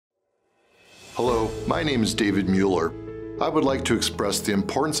Hello, my name is David Mueller. I would like to express the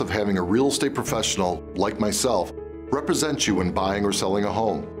importance of having a real estate professional, like myself, represent you when buying or selling a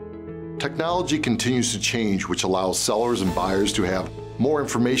home. Technology continues to change, which allows sellers and buyers to have more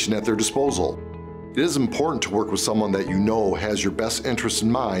information at their disposal. It is important to work with someone that you know has your best interests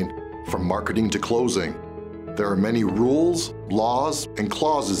in mind from marketing to closing. There are many rules, laws, and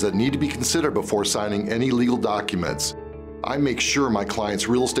clauses that need to be considered before signing any legal documents. I make sure my client's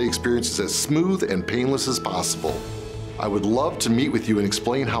real estate experience is as smooth and painless as possible. I would love to meet with you and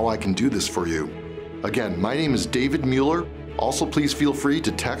explain how I can do this for you. Again, my name is David Mueller. Also, please feel free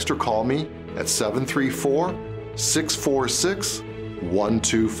to text or call me at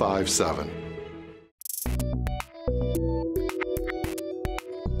 734-646-1257.